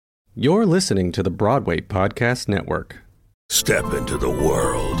You're listening to the Broadway Podcast Network. Step into the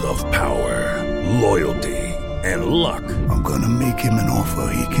world of power, loyalty, and luck. I'm gonna make him an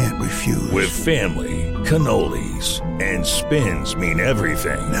offer he can't refuse. With family, cannolis, and spins mean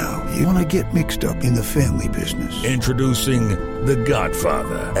everything. Now, you wanna get mixed up in the family business. Introducing The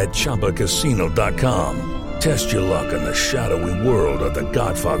Godfather at ChumbaCasino.com. Test your luck in the shadowy world of The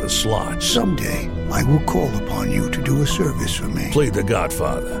Godfather slot. Someday, I will call upon you to do a service for me. Play The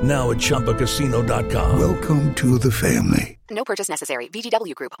Godfather now at ChumbaCasino.com. Welcome to the family. No purchase necessary.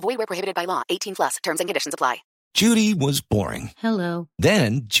 VGW Group. Void where prohibited by law. 18 plus. Terms and conditions apply. Judy was boring. Hello.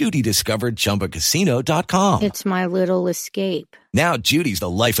 Then Judy discovered ChumbaCasino.com. It's my little escape. Now Judy's the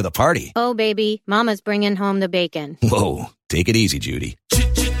life of the party. Oh, baby, mama's bringing home the bacon. Whoa, take it easy, Judy.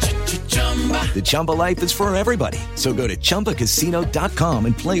 The Chumba life is for everybody. So go to ChumbaCasino.com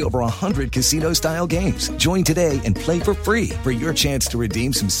and play over 100 casino-style games. Join today and play for free for your chance to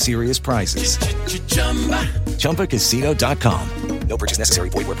redeem some serious prizes. ChumbaCasino.com. No purchase necessary.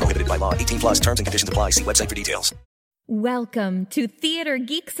 Void where prohibited by law. 18 plus terms and conditions apply. See website for details. Welcome to Theater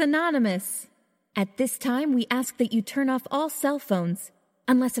Geeks Anonymous. At this time, we ask that you turn off all cell phones.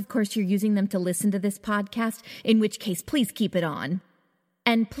 Unless, of course, you're using them to listen to this podcast, in which case, please keep it on.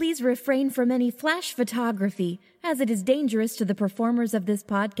 And please refrain from any flash photography, as it is dangerous to the performers of this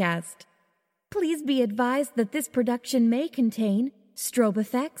podcast. Please be advised that this production may contain strobe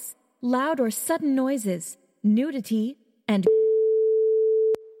effects, loud or sudden noises, nudity, and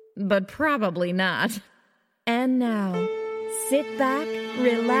but probably not. And now, sit back,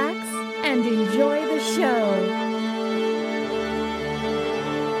 relax, and enjoy the show.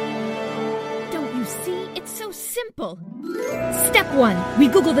 Don't you see? It's so simple. Step 1, we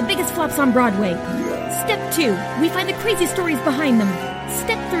Google the biggest flops on Broadway. Step 2, we find the crazy stories behind them.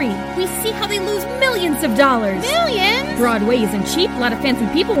 Step 3, we see how they lose millions of dollars. Millions? Broadway isn't cheap. A lot of fancy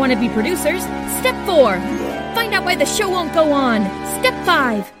people want to be producers. Step 4, find out why the show won't go on. Step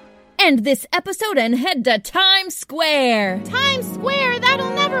 5, end this episode and head to Times Square. Times Square?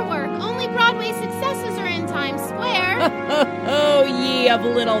 That'll never work. Only Broadway successes are in Times Square. Oh, ye of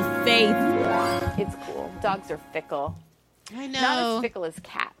little faith. It's cool. Dogs are fickle. I know. Not as fickle as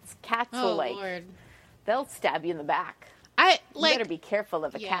cats. Cats will Lord. They'll stab you in the back. You better be careful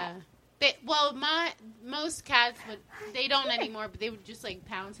of a cat. Most cats they don't anymore, but they would just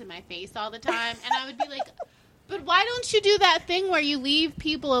pounce in my face all the time, and I would be like, but why don't you do that thing where you leave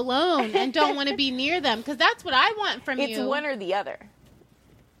people alone and don't want to be near them? Because that's what I want from you. It's one or the other.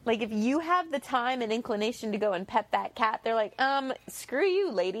 If you have the time and inclination to go and pet that cat, they're like, screw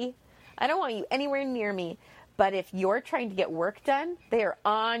you, lady. I don't want you anywhere near me. But if you're trying to get work done, they are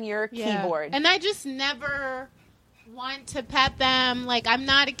on your keyboard. And I just never want to pet them. I'm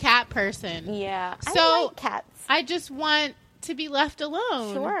not a cat person. Yeah. So I like cats. I just want to be left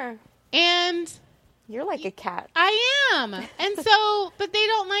alone. Sure. And you're like a cat. I am. And so, but they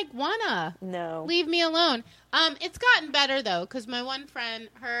don't wanna. No. Leave me alone. It's gotten better though, because my one friend,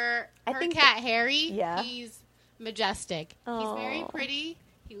 her cat Harry, he's majestic. Aww. He's very pretty.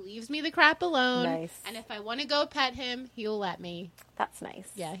 He leaves me the crap alone. Nice. And if I want to go pet him, he'll let me. That's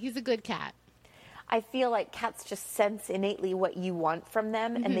nice. Yeah, he's a good cat. I feel like cats just sense innately what you want from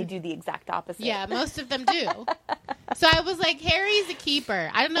them, and they do the exact opposite. Yeah, most of them do. So I was like, Harry's a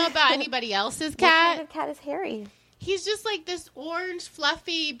keeper. I don't know about anybody else's cat. What kind of cat is Harry? He's just this orange,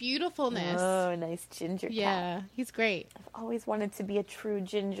 fluffy beautifulness. Oh, nice ginger cat. Yeah, he's great. I've always wanted to be a true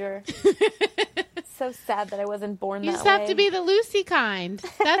ginger. So sad that I wasn't born that way. You just have to be the Lucy kind.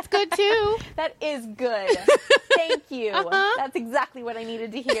 That's good, too. That is good. Thank you. Uh-huh. That's exactly what I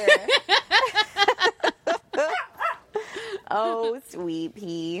needed to hear. Oh, sweet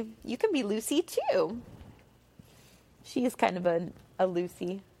pea. You can be Lucy, too. She is kind of a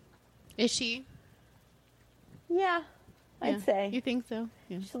Lucy. Is she? Yeah, I'd say. You think so?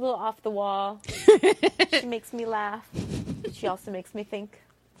 Yeah. She's a little off the wall. She makes me laugh. She also makes me think.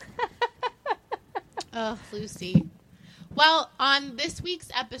 Oh, Lucy. Well, on this week's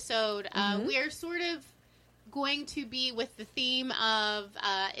episode, we are sort of going to be with the theme of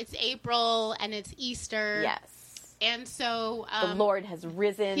it's April and it's Easter. Yes. And so the Lord has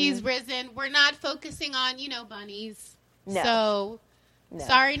risen. He's risen. We're not focusing on, bunnies. No. So,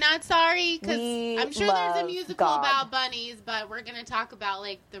 sorry, not sorry, because I'm sure there's a musical about bunnies, but we're going to talk about,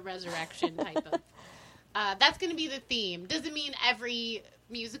 the resurrection type of... that's going to be the theme. Doesn't mean every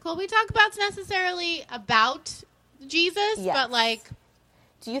musical we talk about is necessarily about Jesus, but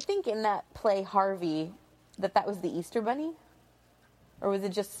Do you think in that play Harvey that was the Easter bunny? Or was it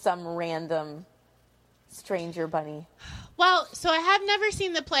just some random stranger bunny? Well, so I have never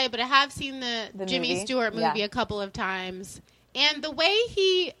seen the play, but I have seen the Jimmy movie? Stewart movie a couple of times. And the way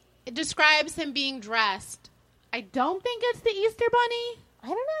he describes him being dressed. I don't think it's the Easter Bunny. I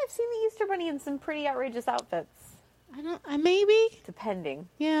don't know. I've seen the Easter Bunny in some pretty outrageous outfits. Maybe. Depending.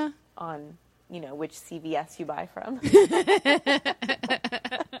 Yeah. On, which CVS you buy from.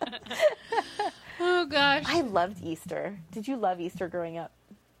 Oh, gosh. I loved Easter. Did you love Easter growing up?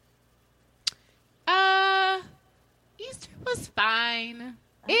 Easter was fine.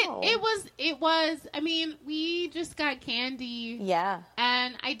 Oh. It was, I mean, we just got candy. Yeah.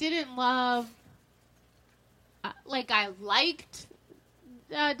 And I didn't love, I liked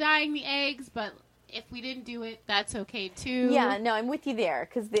dyeing the eggs, but if we didn't do it, that's okay too. Yeah, no, I'm with you there,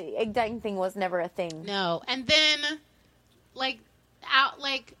 because the egg dyeing thing was never a thing. No. And then,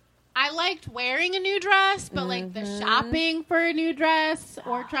 I liked wearing a new dress, but the shopping for a new dress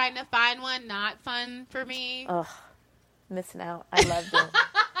or trying to find one, not fun for me. Ugh, missing out. I loved it.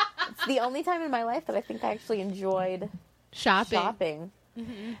 It's the only time in my life that I think I actually enjoyed shopping.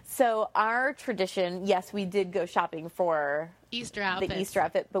 Mm-hmm. So our tradition, yes, we did go shopping for Easter outfits. The Easter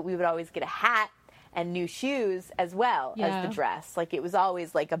outfit, but we would always get a hat and new shoes as well as the dress. It was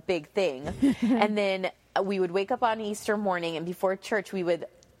always a big thing. And then we would wake up on Easter morning, and before church we would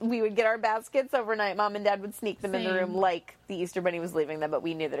get our baskets overnight. Mom and Dad would sneak them in the room like the Easter Bunny was leaving them, but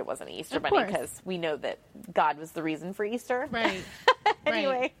we knew that it wasn't an Easter Bunny because we know that God was the reason for Easter. Right.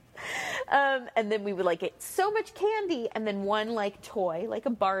 Anyway. Right. And then we would get so much candy, and then one toy, like a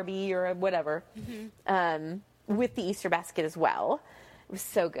Barbie or a whatever, with the Easter basket as well. It was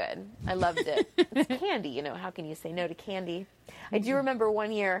so good. I loved it. It's candy, how can you say no to candy? I do remember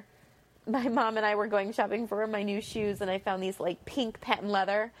one year, my mom and I were going shopping for my new shoes, and I found these pink patent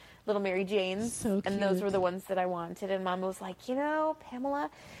leather Little Mary Janes, so and those were the ones that I wanted. And Mom was like, Pamela,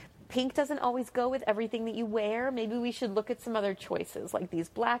 pink doesn't always go with everything that you wear. Maybe we should look at some other choices, like these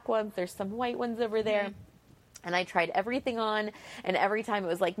black ones. There's some white ones over there. Mm-hmm. And I tried everything on, and every time it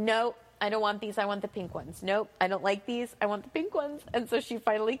was like, no, I don't want these. I want the pink ones. Nope, I don't like these. I want the pink ones. And so she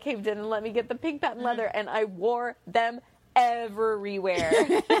finally caved in and let me get the pink patent leather, and I wore them everywhere.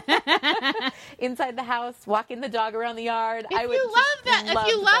 Inside the house, walking the dog around the yard. If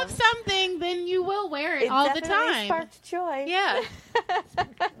you love something, then you will wear it all the time. It sparked joy. Yeah.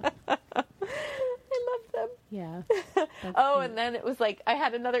 I love them. Yeah. Oh, and then it was I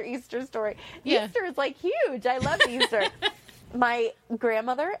had another Easter story. Yeah. Easter is huge. I love Easter. My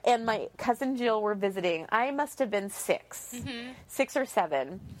grandmother and my cousin Jill were visiting. I must have been 6 or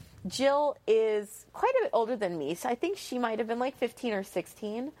 7. Jill is quite a bit older than me, so I think she might have been 15 or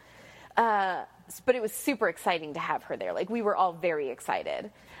 16. But it was super exciting to have her there. We were all very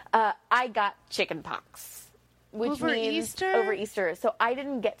excited. I got chicken pox. Which means over Easter. So I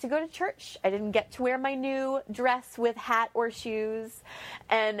didn't get to go to church. I didn't get to wear my new dress with hat or shoes.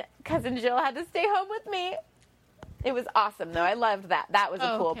 And Cousin Jill had to stay home with me. It was awesome, though. I loved that. That was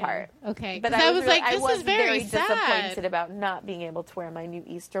a cool part. Okay. But I was really, this is very sad. Disappointed about not being able to wear my new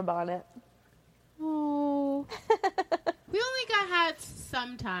Easter bonnet. Oh. We only got hats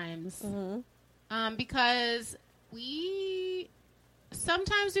sometimes. Mm-hmm. Because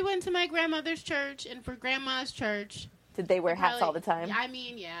sometimes we went to my grandmother's church, and for grandma's church. Did they wear hats all the time? I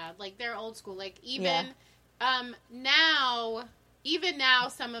mean, yeah. They're old school. Now,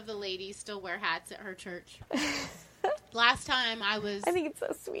 some of the ladies still wear hats at her church. Last time I think it's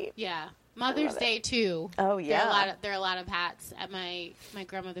so sweet. Yeah. Mother's Day, too. Oh, yeah. There are a lot of hats at my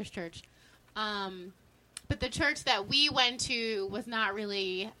grandmother's church. But the church that we went to was not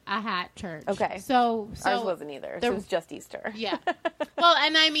really a hat church. Okay. So ours wasn't either. So it was just Easter. Yeah. Well,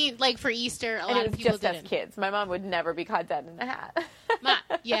 and I mean, for Easter, a lot of people didn't. It was just us kids. My mom would never be caught dead in a hat.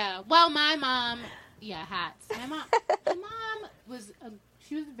 Yeah. Well, my mom, hats. My mom was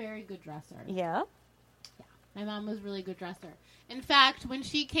she was a very good dresser. Yeah. Yeah. My mom was a really good dresser. In fact, when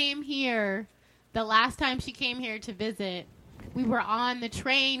she came here, the last time she came here to visit, we were on the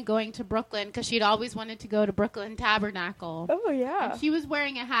train going to Brooklyn because she'd always wanted to go to Brooklyn Tabernacle. Oh, yeah. And she was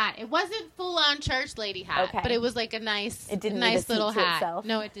wearing a hat. It wasn't full-on church lady hat, but it was a nice, nice little hat. Itself.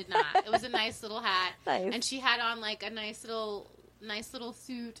 No, it did not. It was a nice little hat. Nice. And she had on a nice little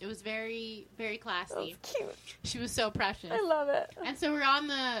suit. It was very, very classy. That's cute. She was so precious. I love it. And so we're on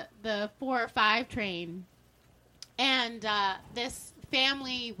the 4 or 5 train, and this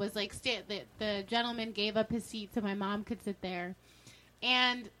family was the gentleman gave up his seat so my mom could sit there,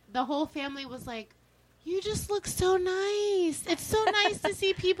 and the whole family was like, "You just look so nice. It's so nice to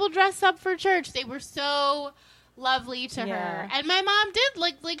see people dress up for church." They were so lovely to her, and my mom did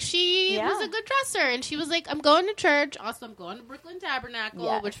she was a good dresser, and she was like, "I'm going to church. Also, I'm going to Brooklyn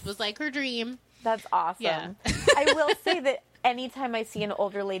Tabernacle," which was her dream. That's awesome. Yeah. I will say that anytime I see an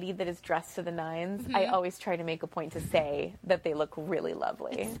older lady that is dressed to the nines, I always try to make a point to say that they look really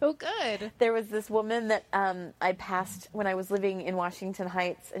lovely. It's so good. There was this woman that I passed when I was living in Washington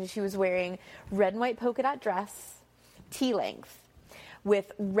Heights, and she was wearing red and white polka dot dress, T-length,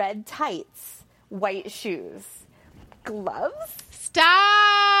 with red tights, white shoes, gloves.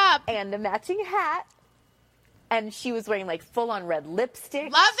 Stop! And a matching hat. And she was wearing like full-on red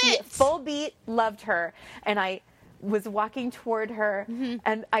lipstick. Love it! Full beat. Loved her. And I was walking toward her,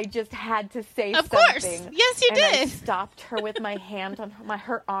 and I just had to say something. Of course. Yes, you did. I stopped her with my hand on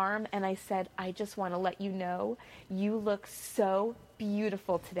her arm, and I said, I just want to let you know you look so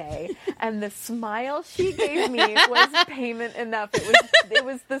beautiful today. And the smile she gave me was payment enough. It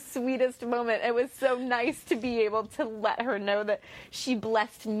was the sweetest moment. It was so nice to be able to let her know that she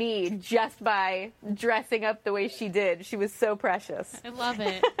blessed me just by dressing up the way she did. She was so precious. I love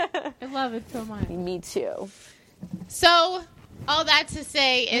it. I love it so much. Me too. So, all that to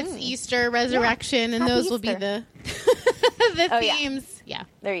say, it's Easter, resurrection, and Happy those will be Easter. the themes. Yeah.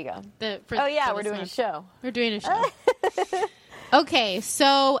 There you go. We're doing a show. We're doing a show. Okay,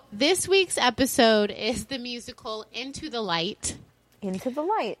 so this week's episode is the musical Into the Light. Into the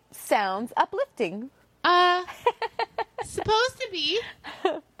Light. Sounds uplifting. Supposed to be.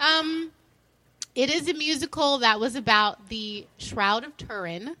 It is a musical that was about the Shroud of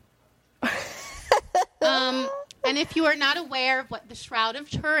Turin. And if you are not aware of what the Shroud of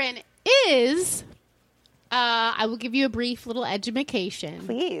Turin is, I will give you a brief little education.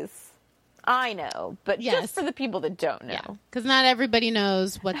 Please. I know, but just for the people that don't know. Because not everybody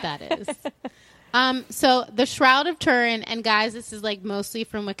knows what that is. So the Shroud of Turin, and guys, this is like mostly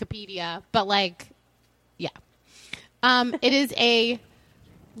from Wikipedia, but like, yeah. It is a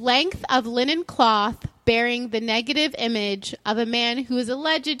length of linen cloth bearing the negative image of a man who is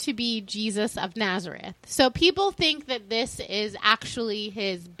alleged to be Jesus of Nazareth. So people think that this is actually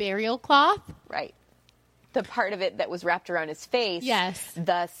his burial cloth. Right. The part of it that was wrapped around his face. Yes.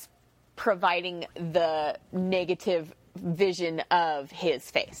 Thus providing the negative vision of his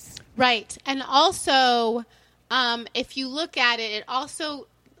face. Right. And also, if you look at it, it also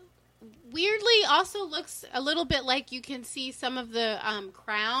weirdly also looks a little bit like you can see some of the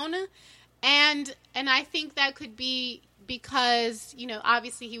crown. And I think that could be because, you know,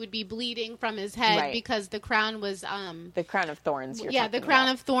 obviously he would be bleeding from his head because the crown was... the crown of thorns you're the crown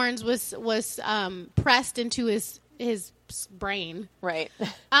of thorns was pressed into his brain. Right.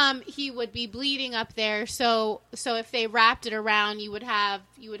 He would be bleeding up there. So if they wrapped it around, you would have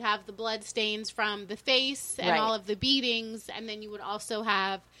the blood stains from the face and all of the beatings, and then you would also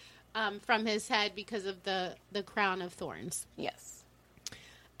have from his head because of the crown of thorns. Yes.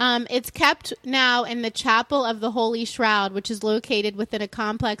 It's kept now in the Chapel of the Holy Shroud, which is located within a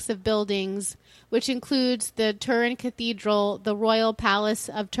complex of buildings, which includes the Turin Cathedral, the Royal Palace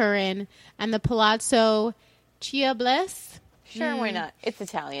of Turin, and the Palazzo Ciablesse. Sure, why not? It's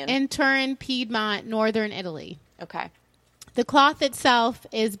Italian. In Turin, Piedmont, northern Italy. Okay. The cloth itself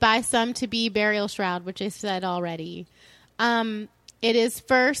is by some to be burial shroud, which I said already. It is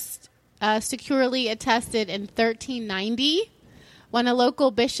first securely attested in 1390, when a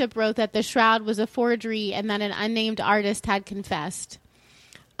local bishop wrote that the shroud was a forgery and that an unnamed artist had confessed.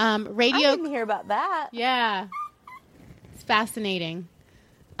 I didn't hear about that. Yeah. It's fascinating.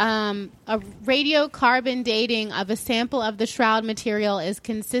 A radiocarbon dating of a sample of the shroud material is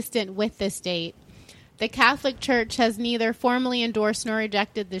consistent with this date. The Catholic Church has neither formally endorsed nor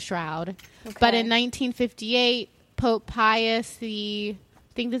rejected the shroud. Okay. But in 1958, Pope Pius I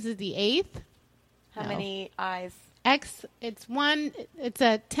think this is the 8th. How many eyes? It's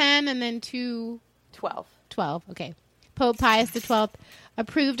a 10 and then 2. 12. 12, okay. Pope Pius XII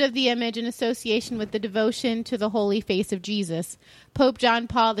approved of the image in association with the devotion to the holy face of Jesus. Pope John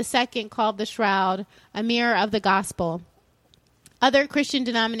Paul II called the shroud a mirror of the gospel. Other Christian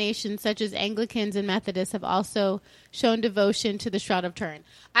denominations, such as Anglicans and Methodists, have also shown devotion to the Shroud of Turin.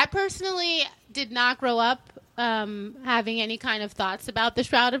 I personally did not grow up having any kind of thoughts about the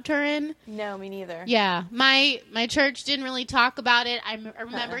Shroud of Turin. No, me neither. Yeah. My church didn't really talk about it. I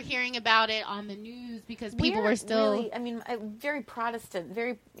remember hearing about it on the news because people were still... Really, I mean, very Protestant,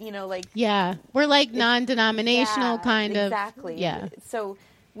 very, like... Yeah. We're like non-denominational kind of... Exactly. Yeah. So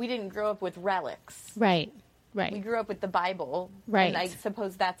we didn't grow up with relics. Right. Right. We grew up with the Bible. Right. And I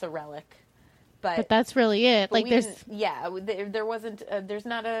suppose that's a relic. But that's really it. Like there's... there wasn't... there's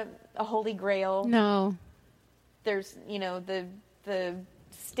not a Holy Grail. No. There's, the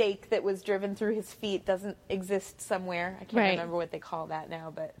stake that was driven through his feet doesn't exist somewhere. I can't remember what they call that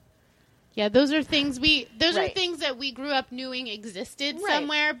now, but... Yeah, those are things are things that we grew up knowing existed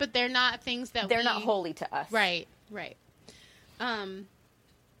somewhere, but they're not things that they're not holy to us. Right, right.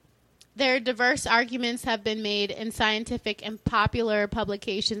 Their diverse arguments have been made in scientific and popular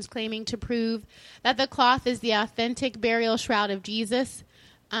publications claiming to prove that the cloth is the authentic burial shroud of Jesus,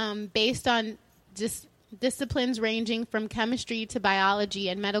 based on disciplines ranging from chemistry to biology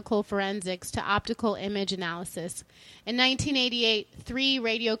and medical forensics to optical image analysis. In 1988, 3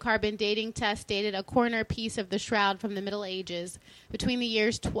 radiocarbon dating tests dated a corner piece of the shroud from the Middle Ages between the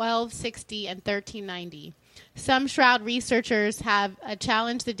years 1260 and 1390. Some shroud researchers have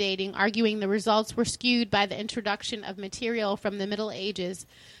challenged the dating, arguing the results were skewed by the introduction of material from the Middle Ages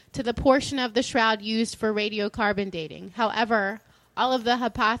to the portion of the shroud used for radiocarbon dating. However, all of the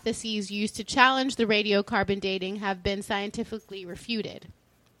hypotheses used to challenge the radiocarbon dating have been scientifically refuted,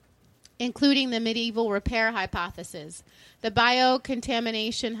 including the medieval repair hypothesis, the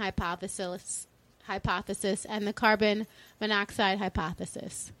biocontamination hypothesis, and the carbon monoxide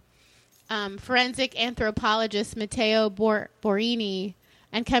hypothesis. Forensic anthropologist Matteo Borini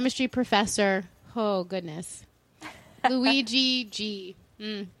and chemistry professor, Luigi G.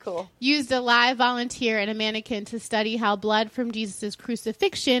 Cool. Used a live volunteer and a mannequin to study how blood from Jesus'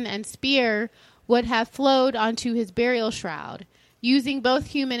 crucifixion and spear would have flowed onto his burial shroud. Using both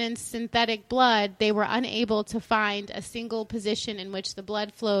human and synthetic blood, they were unable to find a single position in which the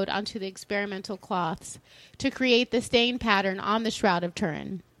blood flowed onto the experimental cloths to create the stain pattern on the Shroud of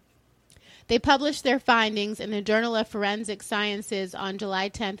Turin. They published their findings in the Journal of Forensic Sciences on July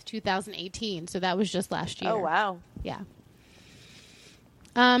 10th, 2018. So that was just last year. Oh, wow. Yeah.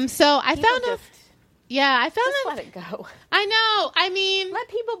 So I found that let it go. I know. I mean, let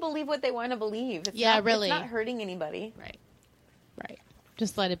people believe what they want to believe. It's really. It's not hurting anybody. Right.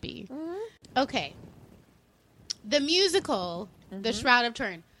 Just let it be. Mm-hmm. Okay. The musical, The Shroud of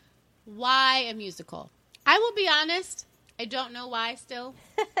Turin. Why a musical? I will be honest. I don't know why still.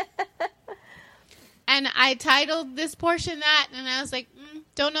 And I titled this portion that, and I was like,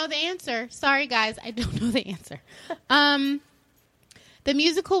 don't know the answer. Sorry, guys. I don't know the answer. The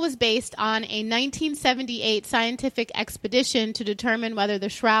musical was based on a 1978 scientific expedition to determine whether the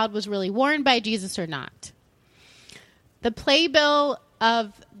shroud was really worn by Jesus or not. The playbill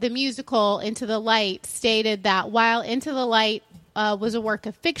of the musical Into the Light stated that while Into the Light was a work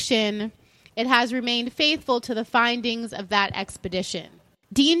of fiction, it has remained faithful to the findings of that expedition.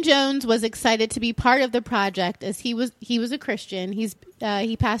 Dean Jones was excited to be part of the project as he was a Christian.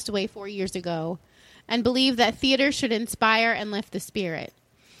 He passed away 4 years ago, and believed that theater should inspire and lift the spirit.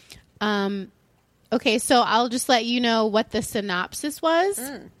 Okay, so I'll just let you know what the synopsis was.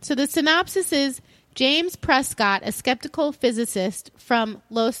 So the synopsis is James Prescott, a skeptical physicist from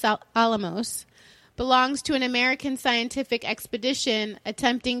Los Alamos, belongs to an American scientific expedition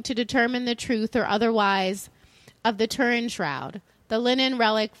attempting to determine the truth or otherwise of the Turin Shroud, the linen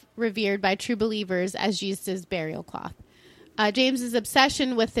relic revered by true believers as Jesus' burial cloth. James's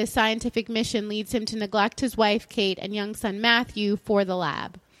obsession with this scientific mission leads him to neglect his wife, Kate, and young son, Matthew, for the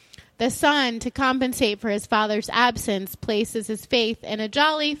lab. The son, to compensate for his father's absence, places his faith in a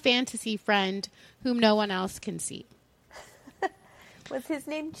jolly fantasy friend whom no one else can see. Was his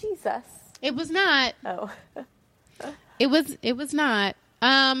name Jesus? It was not. Oh. It was not.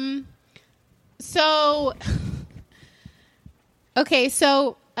 So, okay,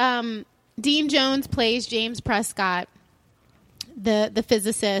 so Dean Jones plays James Prescott, the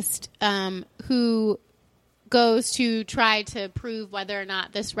physicist who goes to try to prove whether or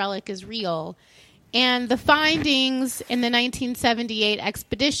not this relic is real. And the findings in the 1978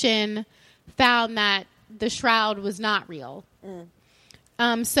 expedition found that the shroud was not real.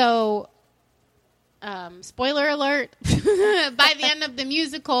 Spoiler alert, by the end of the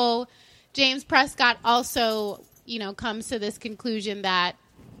musical, James Prescott also, comes to this conclusion that,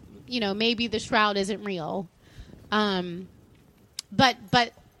 maybe the shroud isn't real. But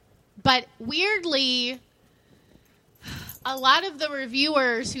weirdly, a lot of the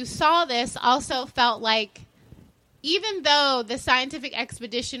reviewers who saw this also felt like, even though the scientific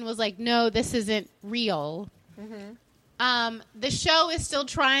expedition was like, no, this isn't real, the show is still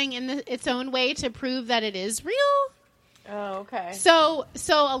trying in its own way to prove that it is real. Oh, okay. So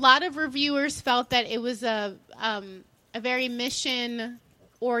a lot of reviewers felt that it was a very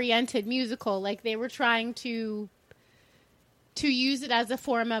mission-oriented musical. Like, they were trying to use it as a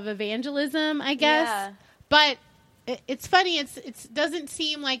form of evangelism, I guess. Yeah. But it's funny. It doesn't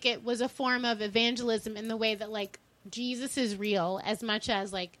seem like it was a form of evangelism in the way that, like, Jesus is real as much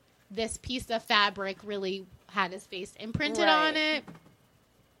as, like, this piece of fabric really had his face imprinted on it.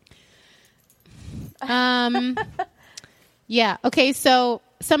 Yeah. Okay. So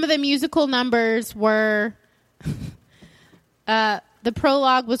some of the musical numbers were, the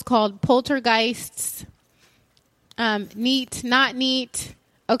prologue was called Poltergeists. Neat, not neat.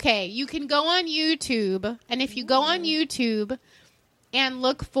 Okay, you can go on YouTube, and if you go on YouTube and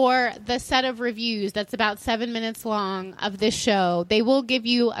look for the set of reviews that's about 7 minutes long of this show, they will give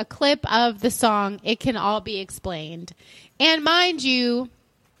you a clip of the song It Can All Be Explained. And mind you,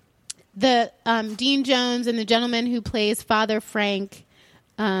 the Dean Jones and the gentleman who plays Father Frank,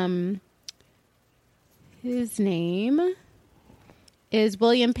 his name is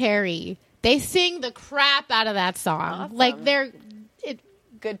William Perry. They sing the crap out of that song. Awesome. Like, they're...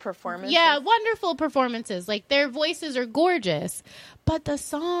 Good performances. Yeah, wonderful performances. Like, their voices are gorgeous. But the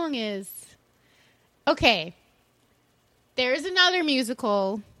song is... Okay. There's another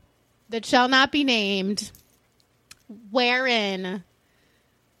musical that shall not be named wherein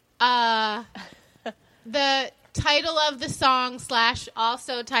the title of the song /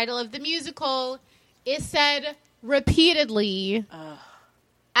 also title of the musical is said repeatedly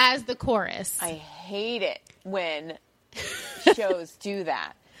as the chorus. I hate it when shows do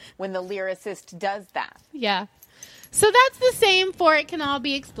that, when the lyricist does that. Yeah. So that's the same for It Can All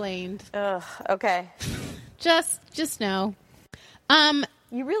Be Explained. Ugh, okay. Just know.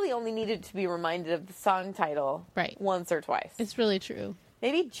 You really only needed to be reminded of the song title once or twice. It's really true.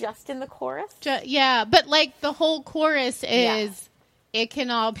 Maybe just in the chorus? Yeah, but like the whole chorus is It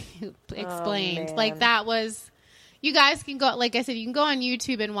Can All Be Explained. Oh, like that was... You guys can go, like I said, you can go on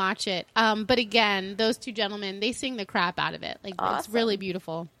YouTube and watch it. But again, those two gentlemen, they sing the crap out of it. Like, awesome. It's really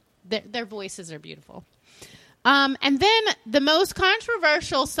beautiful. Their voices are beautiful. And then the most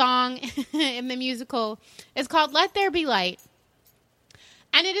controversial song in the musical is called Let There Be Light.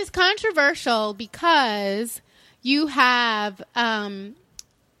 And it is controversial because you have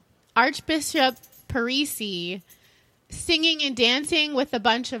Archbishop Parisi singing and dancing with a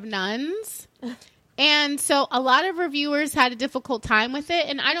bunch of nuns. And so a lot of reviewers had a difficult time with it.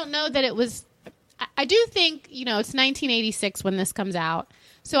 And I don't know that it was... I do think, it's 1986 when this comes out.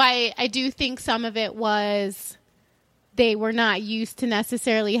 So I do think some of it was they were not used to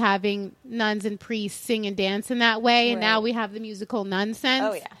necessarily having nuns and priests sing and dance in that way. And now we have the musical nonsense.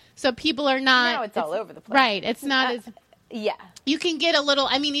 Oh, yeah. So people are not... Now it's all over the place. Right. It's not as... Yeah. You can get a little...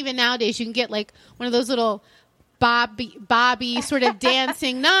 I mean, even nowadays, you can get like one of those little... Bobby sort of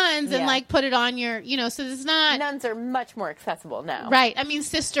dancing nuns and like put it on your, so it's not... Nuns are much more accessible now. Right. I mean,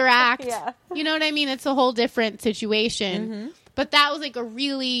 Sister Act. Yeah. You know what I mean? It's a whole different situation. Mm-hmm. But that was like a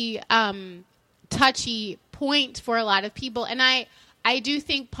really touchy point for a lot of people. And I do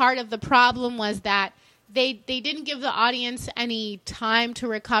think part of the problem was that they didn't give the audience any time to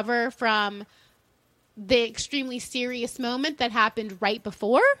recover from the extremely serious moment that happened right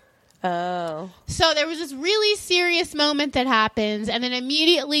before. Oh. So there was this really serious moment that happens, and then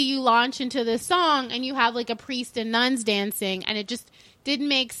immediately you launch into this song, and you have like a priest and nuns dancing, and it just didn't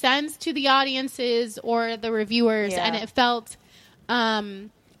make sense to the audiences or the reviewers, and it felt,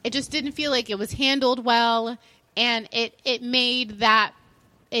 it just didn't feel like it was handled well, and it made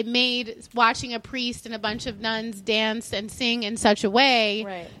watching a priest and a bunch of nuns dance and sing in such a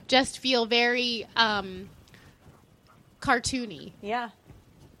way just feel very cartoony. Yeah.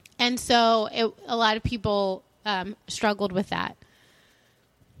 And so a lot of people struggled with that.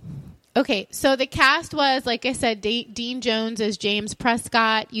 Okay, so the cast was, like I said, Dean Jones as James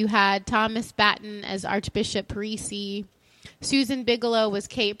Prescott. You had Thomas Batten as Archbishop Parisi. Susan Bigelow was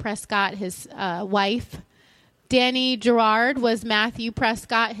Kate Prescott, his wife. Danny Gerard was Matthew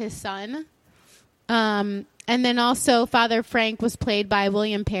Prescott, his son. And then also Father Frank was played by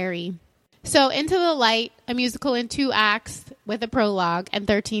William Perry. So Into the Light, a musical in 2 acts with a prologue and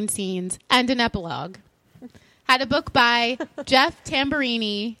 13 scenes and an epilogue. Had a book by Jeff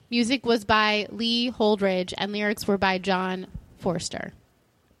Tamburini. Music was by Lee Holdridge and lyrics were by John Forster.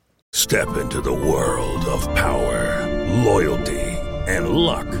 Step into the world of power, loyalty, and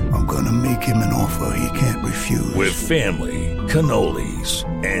luck. I'm going to make him an offer he can't refuse. With family, cannolis,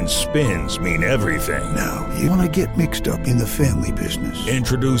 and spins mean everything. Now, you want to get mixed up in the family business.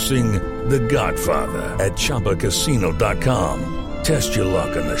 Introducing The Godfather at ChumbaCasino.com. Test your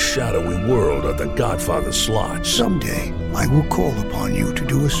luck in the shadowy world of The Godfather slot. Someday, I will call upon you to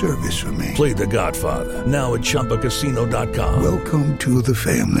do a service for me. Play The Godfather, now at ChumbaCasino.com. Welcome to the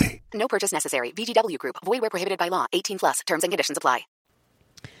family. No purchase necessary. VGW Group. Void where prohibited by law. 18+. Terms and conditions apply.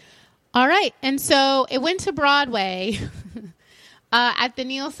 All right. And so it went to Broadway at the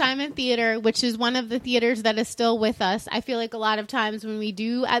Neil Simon Theater, which is one of the theaters that is still with us. I feel like a lot of times when we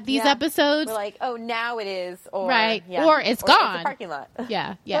do at these episodes, we're like, oh, now it is. Or, or it's gone. It's a parking lot.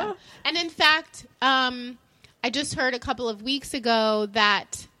 Yeah. And in fact, I just heard a couple of weeks ago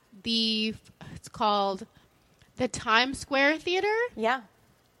that it's called the Times Square Theater. Yeah.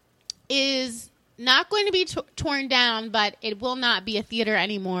 Is not going to be torn down, but it will not be a theater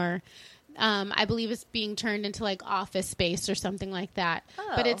anymore. I believe it's being turned into like office space or something like that.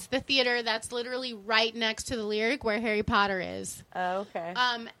 Oh. But it's the theater that's literally right next to the Lyric where Harry Potter is. Oh, okay.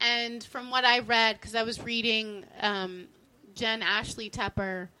 And from what I read, because I was reading Jen Ashley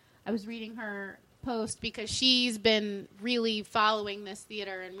Tepper, I was reading her post because she's been really following this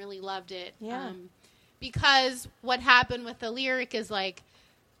theater and really loved it. Yeah. Because what happened with the Lyric is like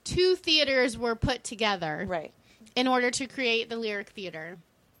 2 theaters were put together, right, in order to create the Lyric Theater.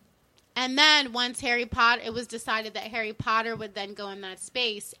 And then once Harry Potter, it was decided that Harry Potter would then go in that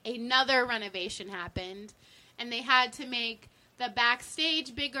space, another renovation happened, and they had to make the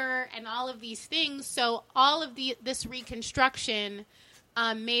backstage bigger and all of these things. So all of this reconstruction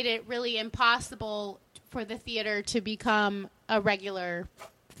made it really impossible for the theater to become a regular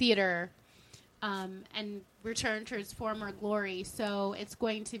theater and return to its former glory. So it's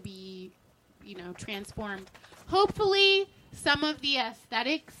going to be, transformed. Hopefully, some of the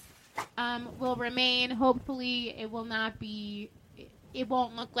aesthetics will remain. Hopefully, it will not be. It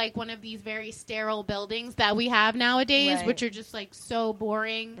won't look like one of these very sterile buildings that we have nowadays, right, which are just like so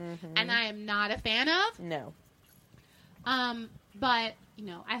boring, and I am not a fan of. No. But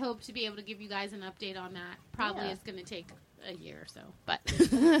I hope to be able to give you guys an update on that. Probably it's going to take a year or so, but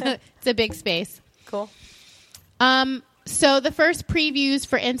it's a big space. Cool. So the first previews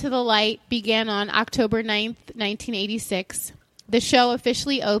for Into the Light began on October 9th, 1986. The show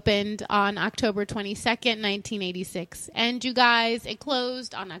officially opened on October 22nd, 1986. And you guys, it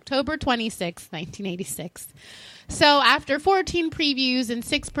closed on October 26th, 1986. So after 14 previews and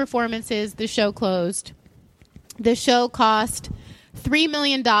 6 performances, the show closed. The show cost $3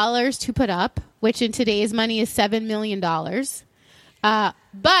 million to put up, which in today's money is $7 million.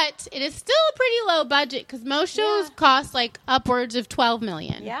 But it is still a pretty low budget because most shows cost like upwards of $12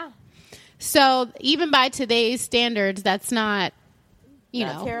 million. Yeah. So even by today's standards, that's not,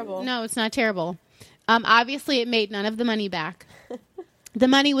 not terrible. No, it's not terrible. Obviously, it made none of the money back. The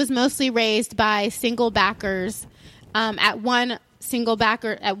money was mostly raised by single backers at one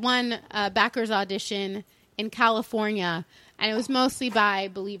backers audition in California, and it was mostly by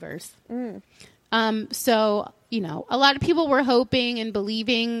believers. So, a lot of people were hoping and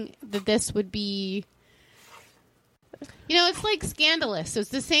believing that this would be, it's like Scandalous. So it's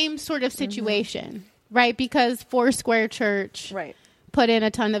the same sort of situation, right? Because Foursquare Church put in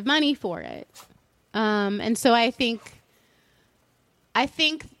a ton of money for it. And so I think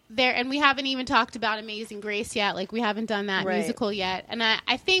there, and we haven't even talked about Amazing Grace yet. Like, we haven't done that musical yet. And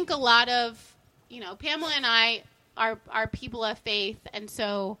I think a lot of, Pamela and I are people of faith. And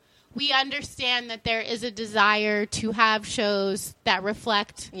so we understand that there is a desire to have shows that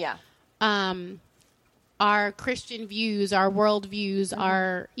reflect our Christian views, our world views,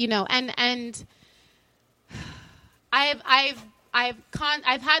 our, and I've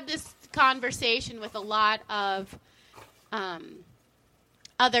had this conversation with a lot of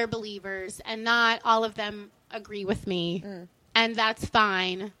other believers, and not all of them agree with me, and that's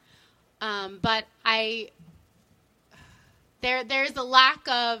fine. But there's a lack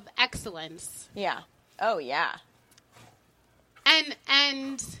of excellence. Yeah. Oh, yeah.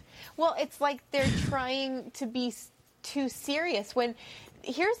 And well, it's like they're trying to be too serious when.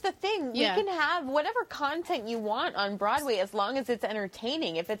 Here's the thing. You can have whatever content you want on Broadway as long as it's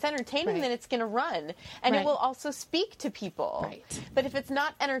entertaining. If it's entertaining, then it's going to run. And it will also speak to people. Right. But if it's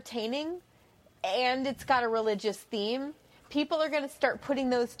not entertaining and it's got a religious theme, people are going to start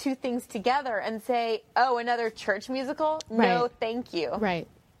putting those two things together and say, oh, another church musical? No, thank you. Right.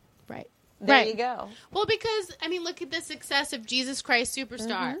 There you go. Well, because, look at the success of Jesus Christ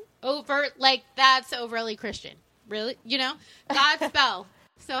Superstar. That's overtly Christian. Really? Godspell.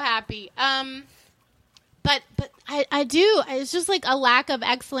 So happy. But I do. It's just like a lack of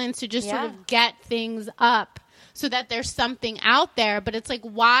excellence to just sort of get things up so that there's something out there. But it's like,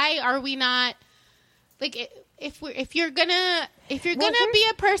 why are we not, like, if you're gonna be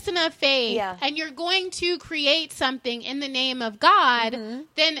a person of faith and you're going to create something in the name of God,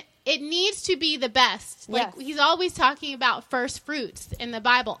 then it needs to be the best. Like, he's always talking about first fruits in the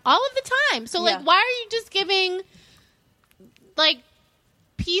Bible all of the time. So, like, why are you just giving, like,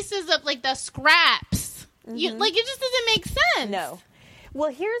 pieces of, like, the scraps? It just doesn't make sense. No.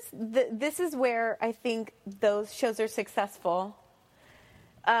 Well, this is where I think those shows are successful,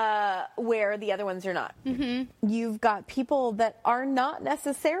 where the other ones are not. You've got people that are not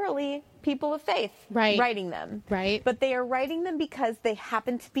necessarily people of faith writing them. Right. But they are writing them because they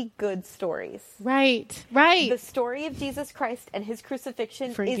happen to be good stories. Right. The story of Jesus Christ and his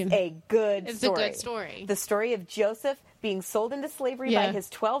crucifixion is a good story. It's a good story. The story of Joseph, being sold into slavery by his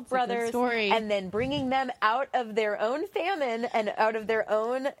 12 brothers, and then bringing them out of their own famine and out of their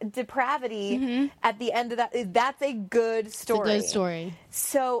own depravity at the end of that. That's a good story. It's a good story.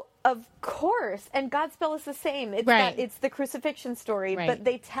 So, of course, and Godspell is the same. It's the crucifixion story, but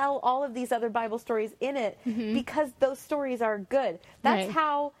they tell all of these other Bible stories in it because those stories are good. That's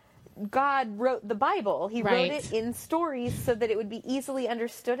how God wrote the Bible. He wrote it in stories so that it would be easily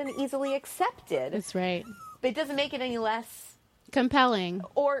understood and easily accepted. That's right. But it doesn't make it any less compelling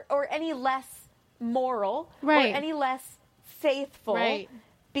or any less moral or any less faithful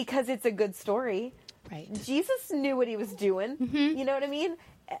because it's a good story. Right. Jesus knew what he was doing. You know what I mean?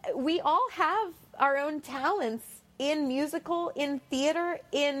 We all have our own talents in musical, in theater,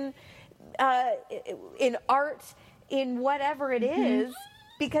 in art, in whatever it is,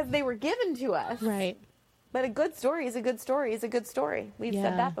 because they were given to us. Right. But a good story is a good story is a good story. We've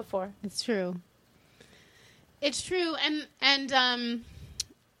said that before. It's true. It's true. And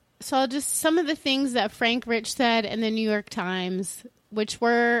so I'll just, some of the things that Frank Rich said in the New York Times, which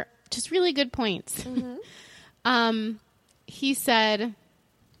were just really good points. He said,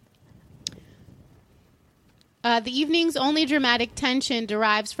 the evening's only dramatic tension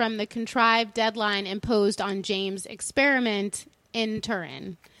derives from the contrived deadline imposed on James' experiment in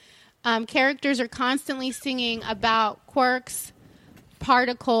Turin. Characters are constantly singing about quarks,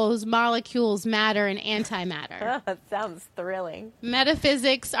 particles, molecules, matter, and antimatter. That sounds thrilling.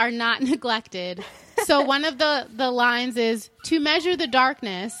 Metaphysics are not neglected. So one of the lines is, to measure the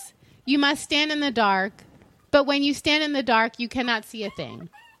darkness, you must stand in the dark, but when you stand in the dark, you cannot see a thing.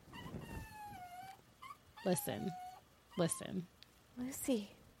 Listen.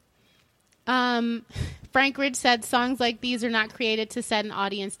 Lucy. Frank Ridge said songs like these are not created to set an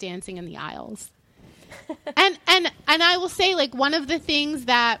audience dancing in the aisles. and I will say, like, one of the things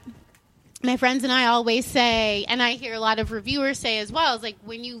that my friends and I always say, and I hear a lot of reviewers say as well, is like,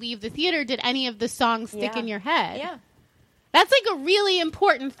 when you leave the theater, did any of the songs stick in your head? Yeah. That's like a really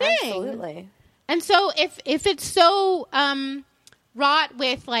important thing. Absolutely. And so if it's so wrought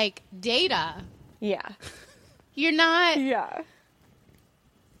with like data, you're not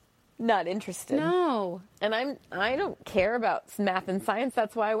not interested. No. And I don't care about math and science.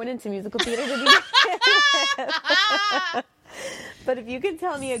 That's why I went into musical theater to begin with. But if you can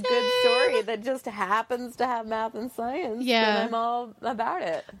tell me a good story that just happens to have math and science, then I'm all about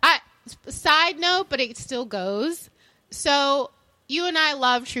it. Side note, but it still goes. So you and I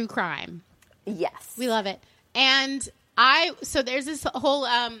love true crime. Yes. We love it. And so there's this whole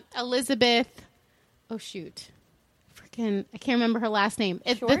Elizabeth, I can't remember her last name.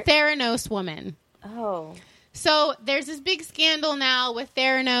 It's the Theranos woman. Oh. So there's this big scandal now with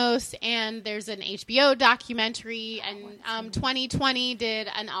Theranos, and there's an HBO documentary, and 2020 did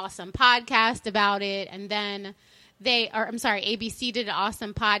an awesome podcast about it, and then ABC did an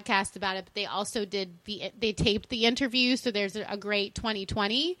awesome podcast about it, but they also they taped the interview, so there's a great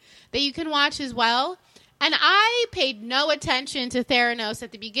 2020 that you can watch as well. And I paid no attention to Theranos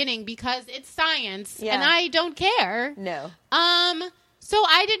at the beginning because it's science, and I don't care. No. So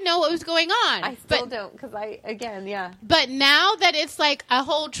I didn't know what was going on. I still don't, because But now that it's like a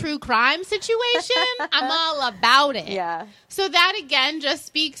whole true crime situation, I'm all about it. Yeah. So that, again, just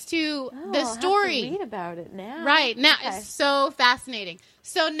speaks to the story. I'll have to read about it now. Right. Now, it's so fascinating.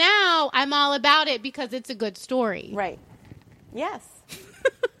 So now I'm all about it because it's a good story. Right. Yes.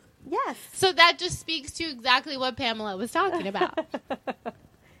 Yes. So that just speaks to exactly what Pamela was talking about.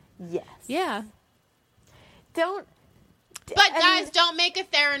 Yes. Yeah. Don't make a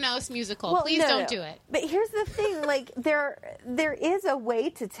Theranos musical. Well, Please don't do it. But here's the thing, like, there is a way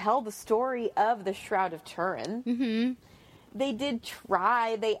to tell the story of the Shroud of Turin. Mm-hmm. They did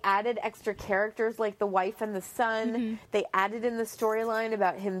try. They added extra characters like the wife and the son. Mm-hmm. They added in the storyline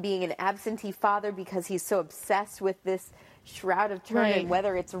about him being an absentee father because he's so obsessed with this Shroud of Turin and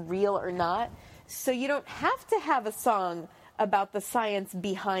whether it's real or not. So you don't have to have a song about the science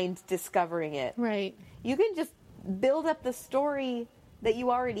behind discovering it. Right. You can just build up the story that you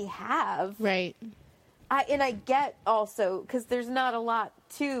already have. Right. I get also, because there's not a lot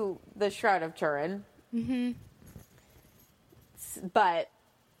to the Shroud of Turin. Mm-hmm. But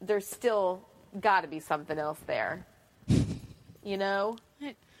there's still got to be something else there. You know?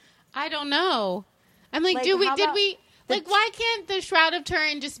 I don't know. I'm like, why can't the Shroud of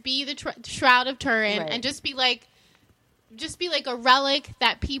Turin just be the Shroud of Turin and just be like a relic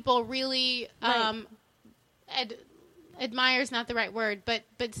that people really admire is not the right word, but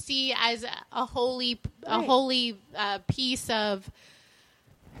see as a holy piece of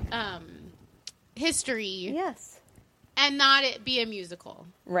history. Yes. And not it be a musical.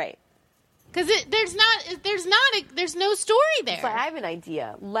 Right. Because there's no story there. So I have an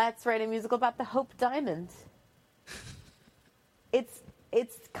idea. Let's write a musical about the Hope Diamond.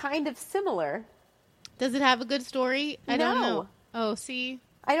 It's kind of similar. Does it have a good story? I don't know. Oh, see?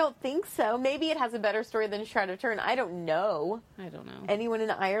 I don't think so. Maybe it has a better story than Shroud of Turin. I don't know. Anyone in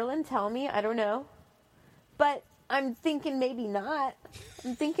Ireland tell me? I don't know. But I'm thinking maybe not.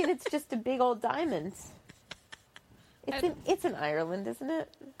 I'm thinking it's just a big old diamond. It's in Ireland, isn't it?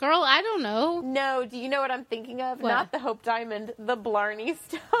 Girl, I don't know. No, do you know what I'm thinking of? What? Not the Hope Diamond, the Blarney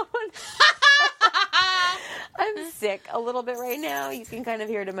Stone. I'm sick a little bit right now. You can kind of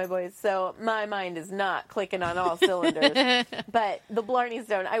hear it in my voice. So my mind is not clicking on all cylinders. But the Blarney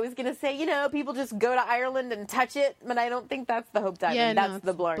Stone, I was going to say, people just go to Ireland and touch it, but I don't think that's the Hope Diamond. Yeah, that's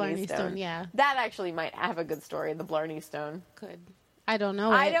the Blarney Stone. Yeah. That actually might have a good story, the Blarney Stone. Could. I don't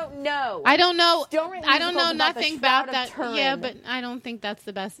know. I don't know. I don't know. I don't know nothing about that. Turin. Yeah, but I don't think that's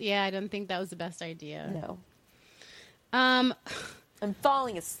the best. Yeah, I don't think that was the best idea. No. I'm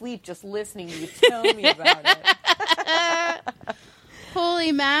falling asleep just listening to you tell me about it.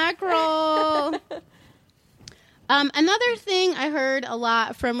 Holy mackerel. Another thing I heard a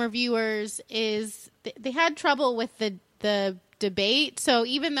lot from reviewers is they had trouble with the debate. So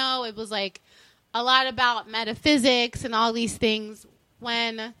even though it was like a lot about metaphysics and all these things,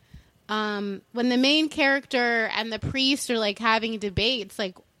 when the main character and the priest are like having debates,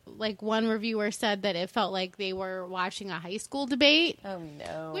 like one reviewer said that it felt like they were watching a high school debate. Oh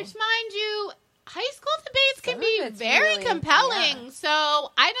no! Which, mind you, high school debates can be very really compelling. Yeah.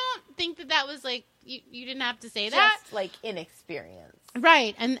 So I don't think that was like you didn't have to say that. Just like inexperience,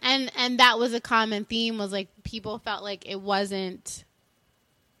 right? And that was a common theme. Was like people felt like it wasn't.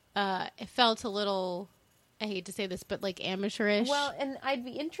 It felt a little. I hate to say this, but like amateurish. Well, and I'd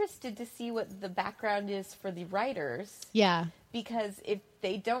be interested to see what the background is for the writers. Yeah. Because if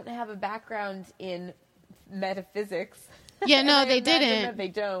they don't have a background in metaphysics. Yeah, no, they didn't. That they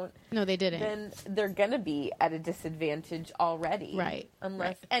don't. No, they didn't. Then they're going to be at a disadvantage already. Right. Unless,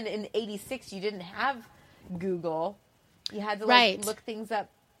 right. And in 86, you didn't have Google. You had to look things up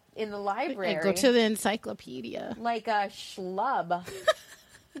in the library. Go to the encyclopedia. Like a schlub.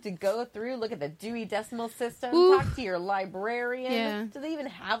 To go through, look at the Dewey Decimal System, talk to your librarian. Yeah. Do they even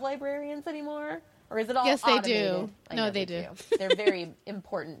have librarians anymore? Or is it all automated? They do. No, they do. They're very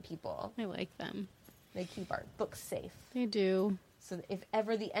important people. I like them. They keep our books safe. They do. So if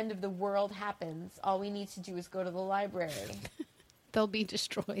ever the end of the world happens, all we need to do is go to the library. They'll be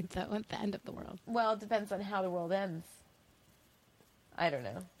destroyed, though, at the end of the world. Well, it depends on how the world ends. I don't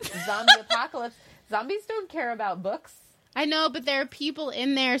know. Zombie apocalypse. Zombies don't care about books. I know, but there are people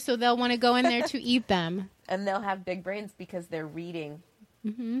in there, so they'll want to go in there to eat them. And they'll have big brains because they're reading.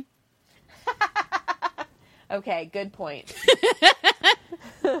 Mm-hmm. Okay, good point.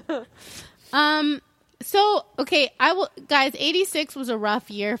 So, okay, guys, 86 was a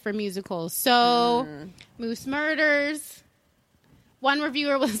rough year for musicals. So, Moose Murders. One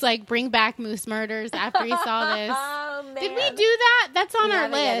reviewer was like, bring back Moose Murders after he saw this. Oh, man. Did we do that? That's on our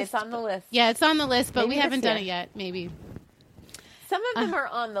list. It's on the list. Yeah, it's on the list, but maybe we haven't done it yet. Maybe. Some of them are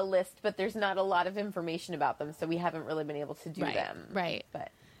on the list, but there's not a lot of information about them, so we haven't really been able to do them. Right.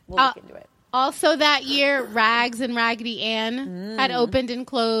 But we'll look into it. Also that year, Rags and Raggedy Ann had opened and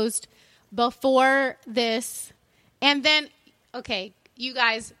closed before this. And then, okay, you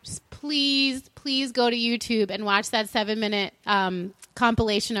guys, please go to YouTube and watch that 7-minute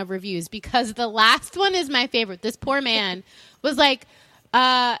compilation of reviews, because the last one is my favorite. This poor man was like,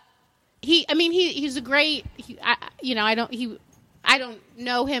 he's a great, I don't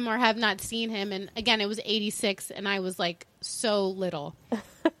know him or have not seen him. And again, it was 86 and I was like so little.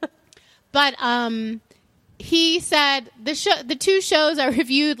 But he said the two shows I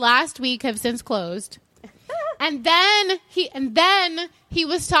reviewed last week have since closed. And then he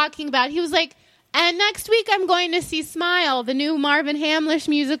was talking about, he was like, and next week I'm going to see Smile, the new Marvin Hamlish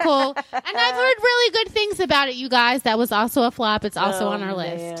musical. And I've heard really good things about it, you guys. That was also a flop. It's also on our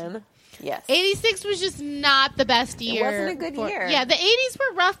list. Yes. 86 was just not the best year. It wasn't a good year. Yeah, the 80s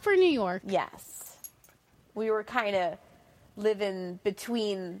were rough for New York. Yes. We were kind of living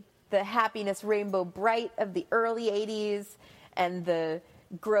between the happiness rainbow bright of the early 80s and the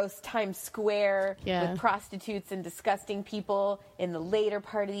gross Times Square with prostitutes and disgusting people in the later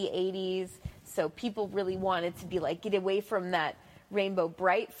part of the 80s. So people really wanted to be like, get away from that rainbow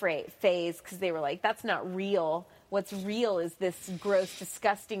bright phase, because they were like, that's not real. What's real is this gross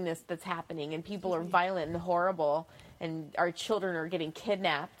disgustingness that's happening, and people are violent and horrible, and our children are getting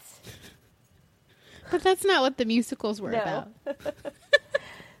kidnapped. But that's not what the musicals were about.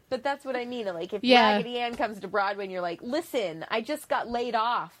 But that's what I mean. Like, if Raggedy Ann comes to Broadway and you're like, listen, I just got laid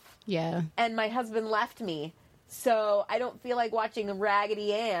off. Yeah. And my husband left me. So I don't feel like watching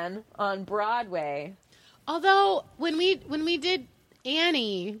Raggedy Ann on Broadway. Although when we did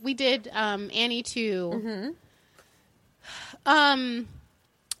Annie, we did Annie 2. Mm-hmm.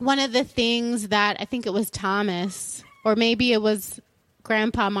 One of the things that I think it was Thomas, or maybe it was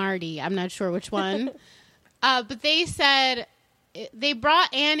Grandpa Marty, I'm not sure which one, but they said they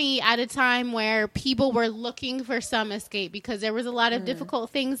brought Annie at a time where people were looking for some escape because there was a lot of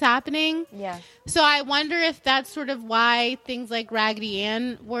difficult things happening. Yeah. So I wonder if that's sort of why things like Raggedy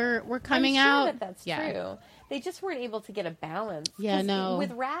Ann were coming I'm sure out. That's true. They just weren't able to get a balance. Yeah, no.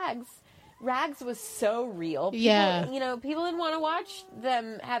 With Rags was so real. People, people didn't want to watch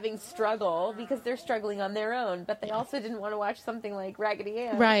them having struggle because they're struggling on their own, but they also didn't want to watch something like Raggedy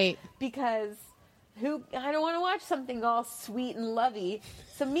Ann. Right. Because I don't want to watch something all sweet and lovey.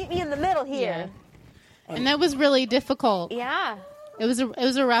 So meet me in the middle here. Yeah. And that was really difficult. Yeah. It was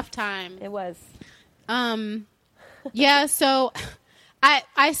a rough time. It was. Yeah, so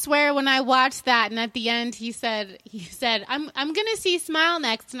I swear when I watched that and at the end he said I'm going to see Smile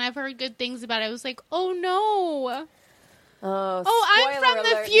next and I've heard good things about it. I was like, "Oh no." I'm from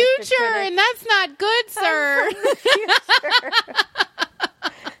alert, the future and that's not good, sir.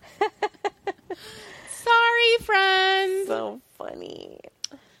 Sorry, friends. So funny.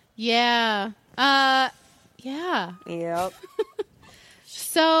 Yeah. Yeah. Yep.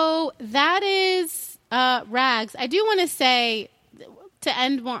 So that is Rags. I do want to say, to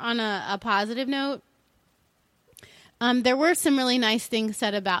end more on a positive note, there were some really nice things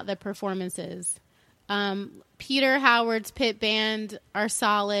said about the performances. Peter Howard's pit band are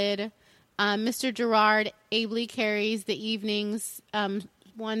solid. Mr. Gerard ably carries the evening's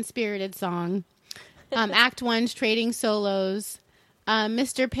one spirited song. Act 1's trading solos.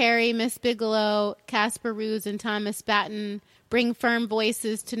 Mr. Perry, Miss Bigelow, Casper Ruse, and Thomas Batten bring firm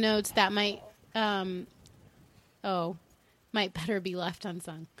voices to notes that might better be left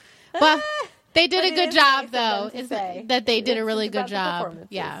unsung. Well, they did a good job, though. That they did a really good job.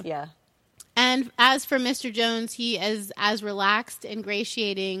 Yeah. And as for Mr. Jones, he is as relaxed,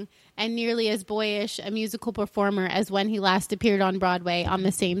 ingratiating, and nearly as boyish a musical performer as when he last appeared on Broadway on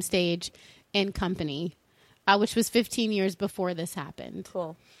the same stage in Company, which was 15 years before this happened.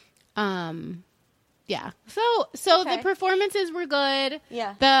 Cool. Yeah. So the performances were good.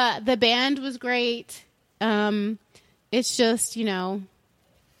 Yeah. The band was great. It's just, the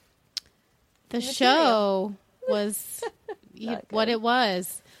show was what it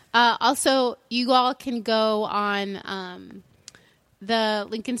was. Also, you all can go on the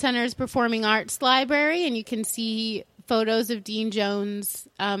Lincoln Center's Performing Arts Library, and you can see photos of Dean Jones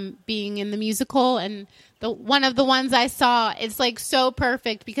being in the musical. And one of the ones I saw, it's like so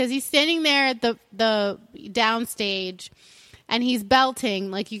perfect because he's standing there at the downstage, and he's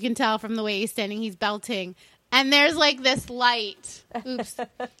belting. Like you can tell from the way he's standing, he's belting. And there's like this light. Oops.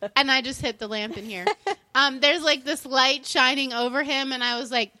 And I just hit the lamp in here. There's like this light shining over him. And I was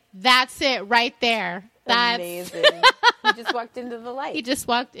like, that's it right there. That's amazing. He just walked into the light. He just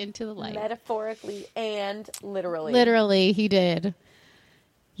walked into the light. Metaphorically and literally. Literally, he did.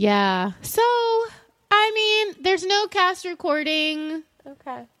 Yeah. So, I mean, there's no cast recording.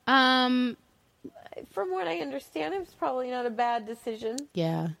 Okay. From what I understand, it was probably not a bad decision.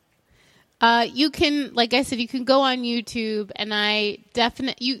 Yeah. You can, like I said, you can go on YouTube, and I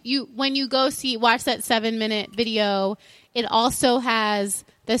definitely, when you go watch that 7-minute video, it also has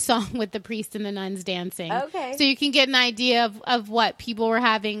the song with the priest and the nuns dancing. Okay. So you can get an idea of what people were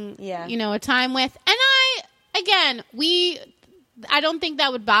having, a time with. And I don't think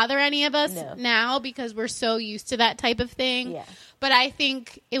that would bother any of us now because we're so used to that type of thing. Yeah. But I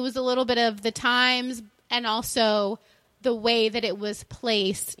think it was a little bit of the times and also the way that it was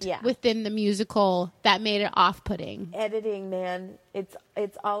placed within the musical that made it off-putting. Editing, man.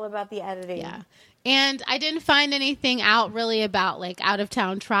 It's all about the editing. Yeah. And I didn't find anything out really about like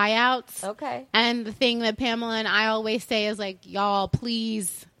out-of-town tryouts. Okay. And the thing that Pamela and I always say is like, y'all,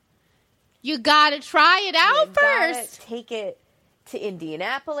 please, you got to try it out first. Gotta take it to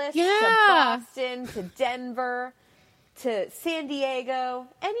Indianapolis, to Boston, to Denver, to San Diego,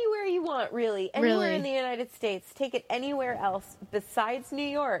 anywhere you want, really. Anywhere in the United States. Take it anywhere else besides New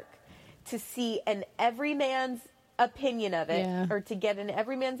York to see an everyman's opinion of it, or to get an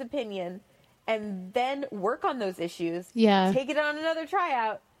everyman's opinion, and then work on those issues. Yeah. Take it on another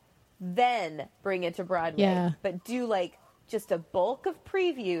tryout, then bring it to Broadway. Yeah. But do like just a bulk of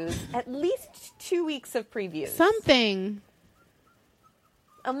previews, at least 2 weeks of previews. Something.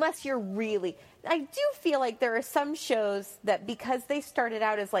 Unless you're really... I do feel like there are some shows that, because they started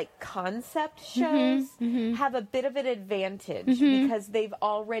out as like concept shows, have a bit of an advantage because they've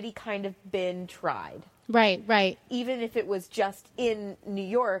already kind of been tried. Right. Even if it was just in New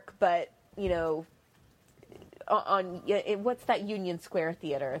York, but, you know, on what's that Union Square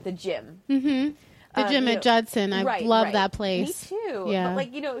Theater? The Gym. The Gym at Judson. I love that place. Me too. Yeah. But,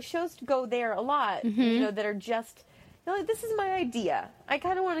 like, you know, shows go there a lot, you know, that are just, you know, like, this is my idea. I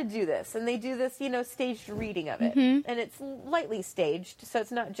kind of want to do this. And they do this, you know, staged reading of it. And it's lightly staged, so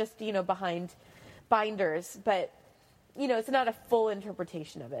it's not just, you know, behind binders, but, you know, it's not a full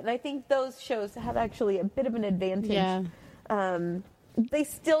interpretation of it. And I think those shows have actually a bit of an advantage. Yeah. They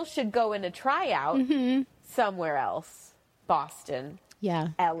still should go in a tryout somewhere else. Boston. Yeah.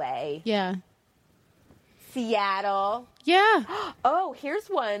 LA. Yeah. Seattle. Yeah. Oh, here's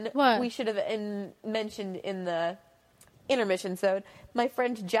one What? we should have mentioned in the intermission zone. My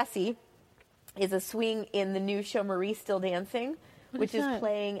friend Jessie is a swing in the new show Marie Still Dancing, which is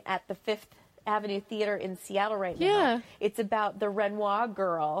playing at the Fifth Avenue Theater in Seattle right now. Yeah. It's about the Renoir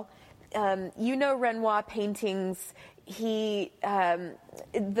girl. You know Renoir paintings. The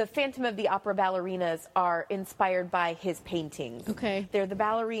Phantom of the Opera ballerinas are inspired by his paintings. Okay. They're the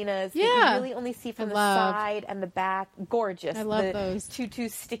ballerinas that you really only see from the side and the back. Gorgeous. I love those.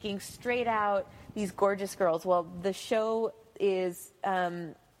 Tutus sticking straight out. These gorgeous girls. Well, the show is,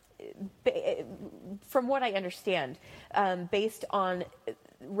 from what I understand, based on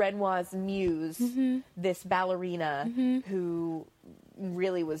Renoir's muse, this ballerina who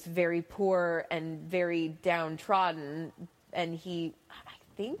really was very poor and very downtrodden, and I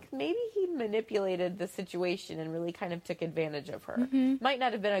think maybe he manipulated the situation and really kind of took advantage of her. Might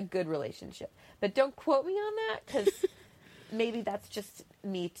not have been a good relationship, but don't quote me on that, because maybe that's just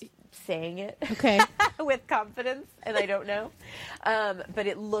me saying it with confidence, and I don't know. But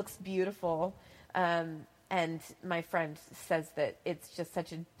it looks beautiful. And my friend says that it's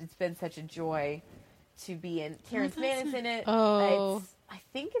been such a joy to be in. Terrence Mann is in it. Oh. I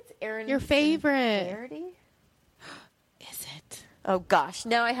think it's Aaron. Your favorite. Flaherty? Is it? Oh, gosh.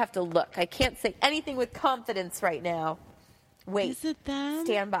 Now I have to look. I can't say anything with confidence right now. Wait. Is it them?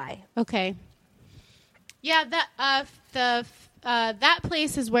 Stand by. Okay. Yeah, that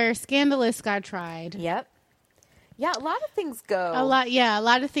place is where Scandalous got tried. Yep. Yeah, a lot of things go. A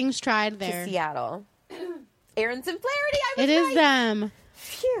lot of things tried there. To Seattle. Aarons and Flaherty, I was It is right. them.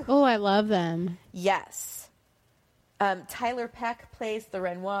 Phew. Oh, I love them. Yes. Tyler Peck plays the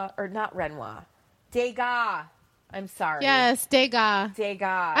Renoir, or not Renoir. Degas. I'm sorry. Yes, Degas.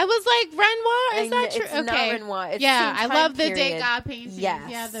 Degas. I was like, Renoir? Is that true? It's not Renoir. It's yeah, same I time love the period. Degas paintings. Yes.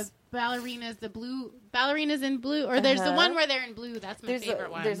 Yeah, the ballerinas, the blue ballerinas in blue, or there's the one where they're in blue. That's my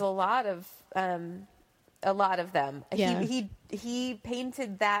favorite one. There's a lot of them. Yeah. He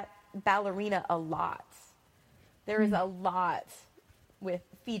painted that ballerina a lot. There is a lot with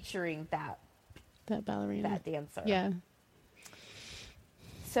featuring that ballerina, that dancer. Yeah.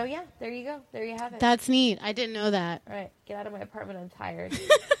 So yeah, there you go. There you have it. That's neat. I didn't know that. All right, get out of my apartment. I'm tired.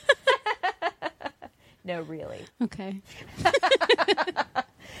 No, really. Okay.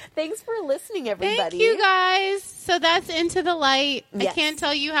 Thanks for listening, everybody. Thank you, guys. So that's Into the Light. Yes. I can't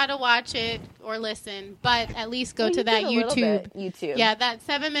tell you how to watch it or listen, but at least go to that YouTube. Yeah, that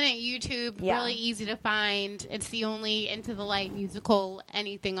 7-minute YouTube. Yeah. Really easy to find. It's the only Into the Light musical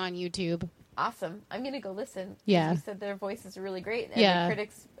anything on YouTube. Awesome. I'm going to go listen. Yeah. You said their voices are really great, and Yeah. the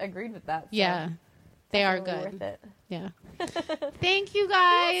critics agreed with that. So Yeah. They are definitely good. worth it. Yeah. Thank you,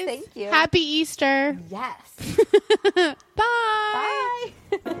 guys. Yes, thank you. Happy Easter. Yes. Bye. Bye.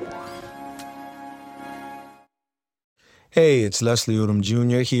 Hey, it's Leslie Odom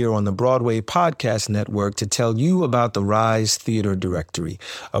Jr. here on the Broadway Podcast Network to tell you about the Rise Theater Directory,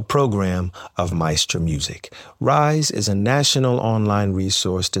 a program of Maestro Music. Rise is a national online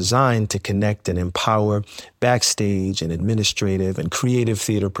resource designed to connect and empower backstage and administrative and creative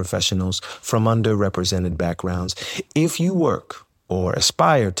theater professionals from underrepresented backgrounds. If you work or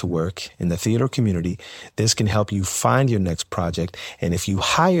aspire to work in the theater community, this can help you find your next project. And if you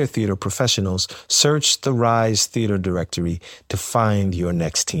hire theater professionals, search the Rise Theater Directory to find your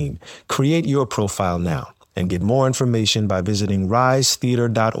next team. Create your profile now and get more information by visiting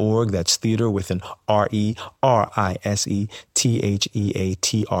risetheater.org. That's theater with an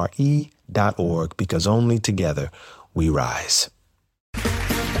RERISETHEATRE.org, because only together we rise.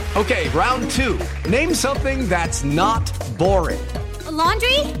 Okay, round two. Name something that's not boring. A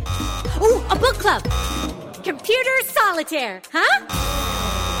laundry? Ooh, a book club. Computer solitaire, huh?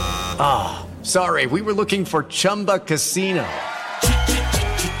 Ah, sorry, we were looking for Chumba Casino.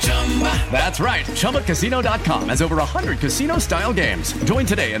 That's right. ChumbaCasino.com has over 100 casino-style games. Join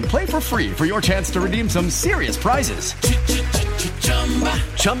today and play for free for your chance to redeem some serious prizes.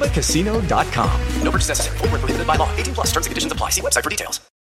 ChumbaCasino.com. No purchase necessary. Void where prohibited by law. 18+ terms and conditions apply. See website for details.